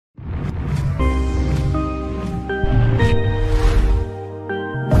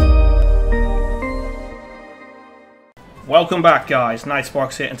Welcome back, guys.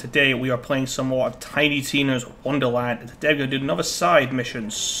 Nightsparks here, and today we are playing some more of Tiny Tina's Wonderland. And today we're going to do another side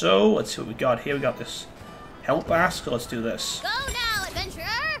mission. So, let's see what we got here. We got this help ask, so let's do this. Go now, adventurer,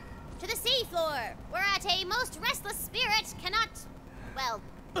 to the seafloor, whereat a most restless spirit cannot, well,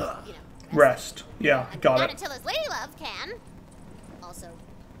 you know, Rest. Yeah, got not it. until his lady love can. Also,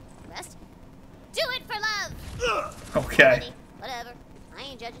 rest. Do it for love. Okay. Money, whatever. I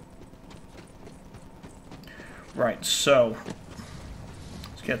ain't judging. Right, so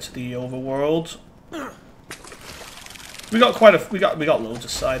let's get to the overworld. We got we got loads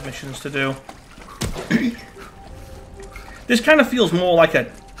of side missions to do. This kind of feels more like a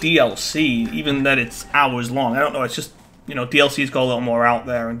DLC, even that it's hours long. I don't know, it's just, you know, DLCs go a little more out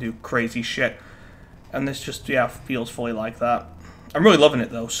there and do crazy shit. And this just, yeah, feels fully like that. I'm really loving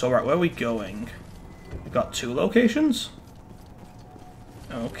it though. So right, where are we going? We've got 2 locations.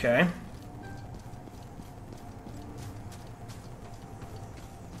 Okay.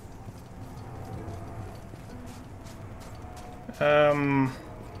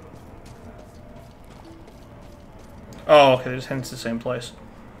 Oh, okay, they're just heading to the same place.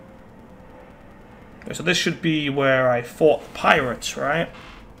 Okay, so this should be where I fought pirates, right?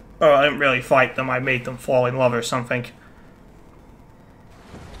 Oh, I didn't really fight them, I made them fall in love or something.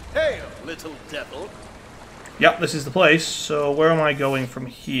 Hail, little devil! Yep, this is the place, so where am I going from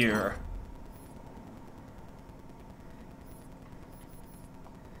here?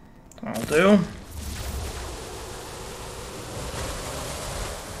 I'll do.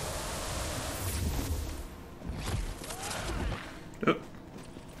 Oop.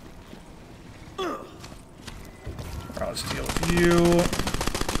 Right, let's deal with you.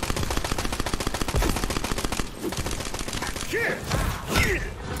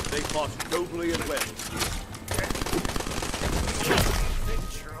 They fought nobly and well.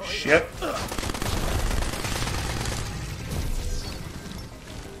 Shit.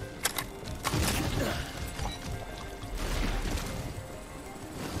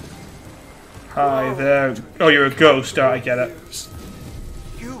 Hi there. Oh, you're a ghost. Oh, I get it.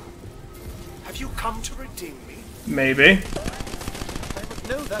 Have you come to redeem me? Maybe. I would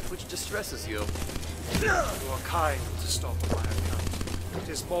know that which distresses you. You are kind to stop my account. It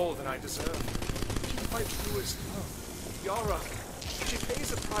is more than I deserve. My truest love, Yara, she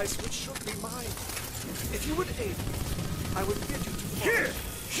pays a price which should be mine. If you would aid me, I would bid you to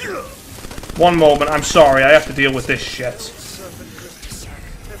follow. One moment, I'm sorry, I have to deal with this shit. Serpent Griffithsack,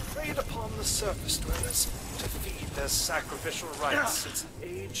 they preyed upon the surface dwellers to feed their sacrificial rites since an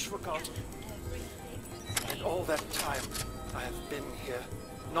age forgotten. And all that time, I have been here,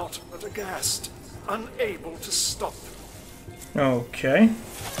 naught but aghast, unable to stop them. Okay.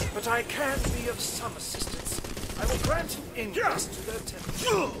 But I can be of some assistance. I will grant an ingress to their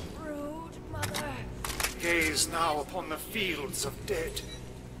temple. Rude mother. Gaze now upon the fields of dead,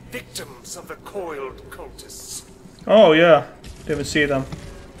 victims of the coiled cultists. Oh, yeah. Didn't see them.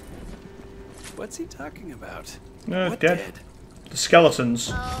 What's he talking about? Dead. What dead? The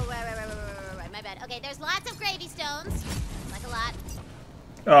skeletons. Oh, right, my bad. Okay, there's lots of gravy stones. Like a lot.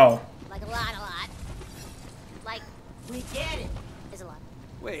 Oh. Like a lot. Like, we get it. Is a lot.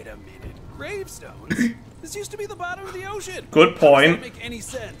 Wait a minute. Gravestones? This used to be the bottom of the ocean. Good point. How does that make any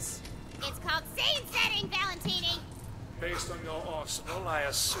sense? It's called scene setting, Valentini. Based on your arsenal, I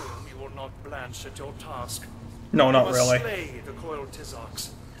assume you will not blanch at your task. No, You not must really. slay the coiled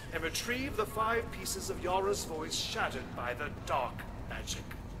Tizarks and retrieve the 5 pieces of Yara's voice shattered by the dark magic.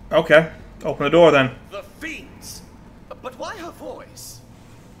 Okay. Open the door then. The fiends! But why her voice?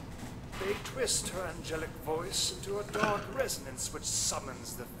 They twist her angelic voice into a dark resonance which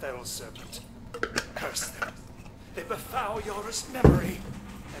summons the fell serpent. Curse them. They befoul Yara's memory,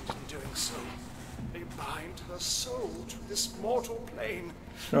 and in doing so, they bind her soul to this mortal plane.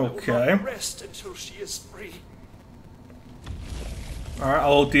 Okay. That will not rest until she is free. Alright,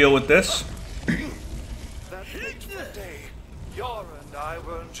 I'll deal with this. That fateful day, Yara and I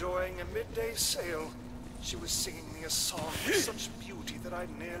were enjoying a midday sail. She was singing me a song of such beauty that I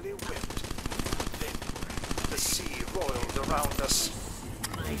nearly wept. Then, the sea roiled around us.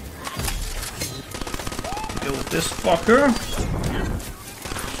 Deal with this fucker.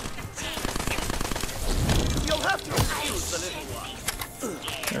 You'll have to excuse the little one.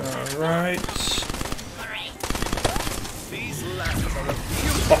 Alright. These lasses are a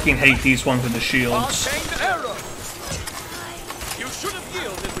beautiful Fucking hate these ones with the shields. arcane arrow. You should have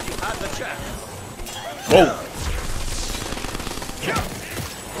yielded when you had the chance. Whoa.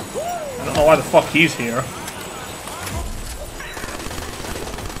 I don't know why the fuck he's here.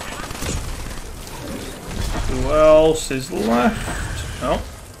 Who else is left? Oh.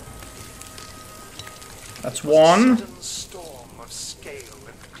 That's one. Sudden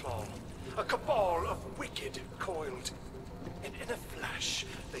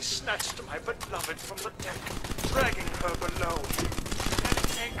snatched my beloved from the deck, dragging her below.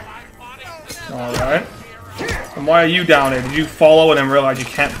 Alright. And why are you down here? Did you follow and then realize you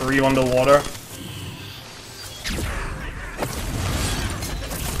can't breathe underwater?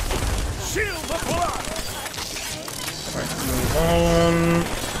 Shield the blood! Alright, move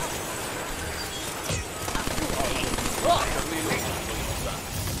on.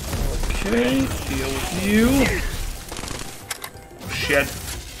 Okay, deal with you. Oh, shit.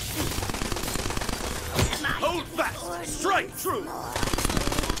 Hold fast! Strike through!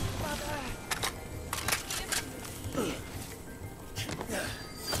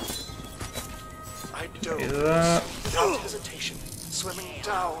 I dove that. without hesitation, swimming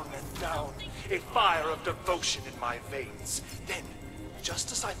down and down, a fire of devotion in my veins. Then,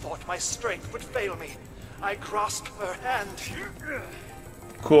 just as I thought my strength would fail me, I grasped her hand.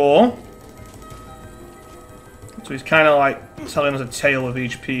 Cool. So he's kind of like telling us a tale of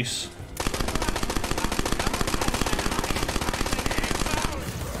each piece.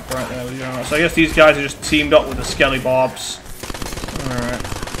 Right, there we go. So I guess these guys are just teamed up with the Skelly Bobs. Alright.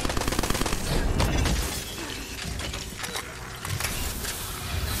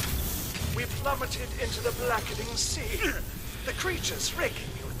 We plummeted into the blackening sea. The creatures raking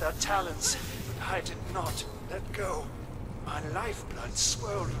me with their talons, but I did not let go. My lifeblood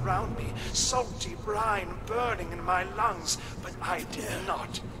swirled around me, salty brine burning in my lungs, but I did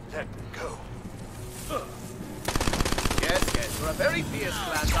not let go. Yes, we're a very fierce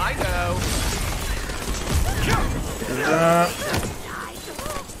class, I know.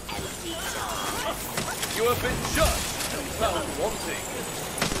 You have been judged and found wanting.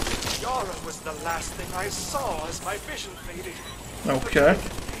 Yara was the last thing I saw as my vision faded. Okay. Her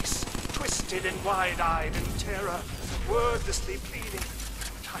face, twisted and wide-eyed in terror, wordlessly pleading,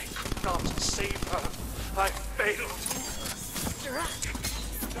 but I could not save her. I failed.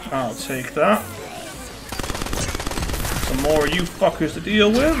 I'll take that. Some more of you fuckers to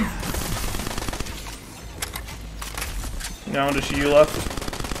deal with. Now just you left.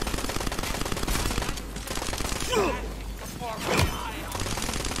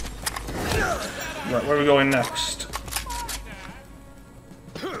 Right, where are we going next?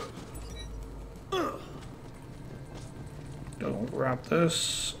 Don't grab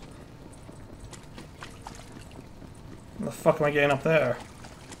this. Where the fuck am I getting up there?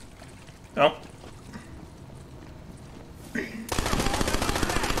 Oh.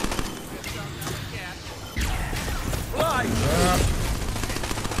 Fly!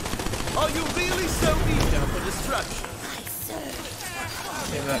 Are you really so eager for destruction?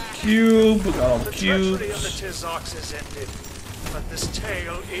 Get that cube. We got all the The treachery of the cubes. Tizox is ended, but this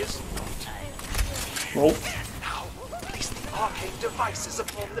tale is not. Well, Now, place the arcane devices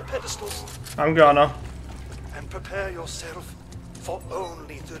upon the pedestals I'm gonna. and prepare yourself, for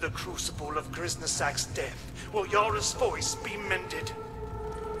only through the crucible of Grisnesak's death will Yara's voice be mended.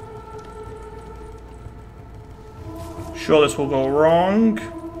 Sure, this will go wrong.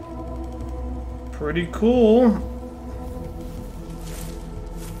 Pretty cool.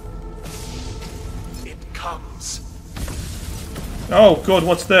 It comes. Oh, good.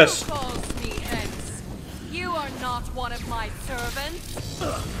 What's this? Calls me X. You are not one of my servants.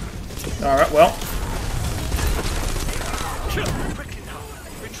 Alright, well. Quickly now,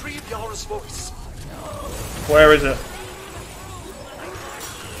 retrieve Yara's voice. Where is it?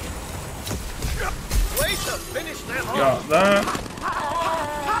 Way to finish them off! Got that.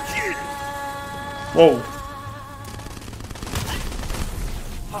 Whoa.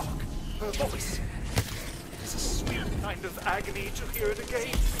 Hark, her voice. It's a sweet kind of agony to hear it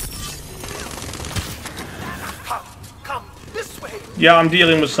again. Come, this way. Yeah, I'm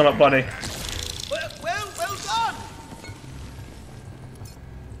dealing with something, buddy. Well done!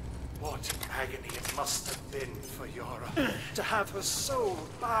 What agony it must have been for Yara to have her soul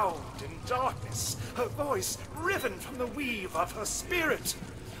bound in darkness, her voice riven from the weave of her spirit.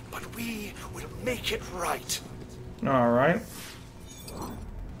 But we will make it right. Alright.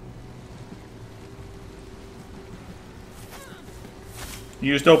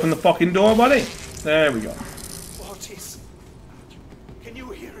 You just open the fucking door, buddy. There we go. What is... Can you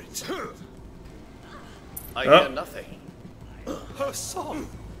hear it? I Oh. hear nothing. Her song.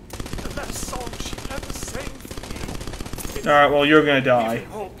 That song she never sang for me. Alright, well, you're gonna die. Even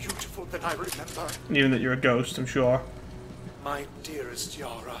more beautiful than I remember. Even that you're a ghost, I'm sure. My dearest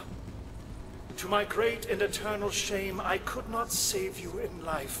Yara, to my great and eternal shame, I could not save you in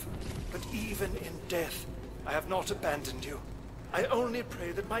life, but even in death, I have not abandoned you. I only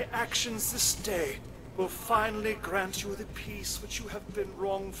pray that my actions this day will finally grant you the peace which you have been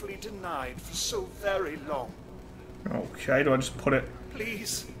wrongfully denied for so very long. Okay, do I just put it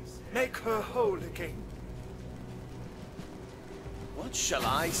Please, make her whole again. What shall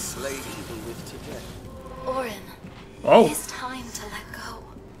I slay evil with today? Orin, Oh. it is time to let go.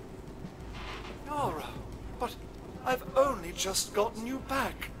 Yara, but I've only just gotten you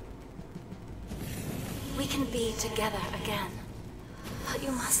back. We can be together again, but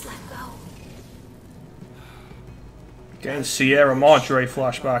you must let go. Getting Sierra Madre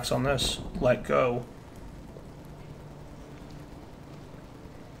flashbacks on this. Let go.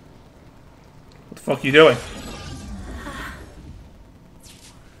 What the fuck are you doing?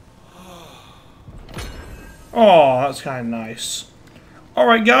 Oh, that's kind of nice.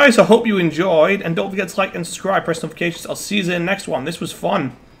 Alright guys, I hope you enjoyed, and don't forget to like and subscribe, press notifications. I'll see you in the next one. This was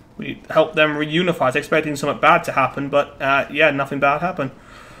fun. We helped them reunify. I was expecting something bad to happen, but yeah, nothing bad happened.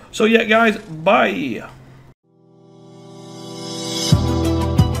 So yeah guys, bye!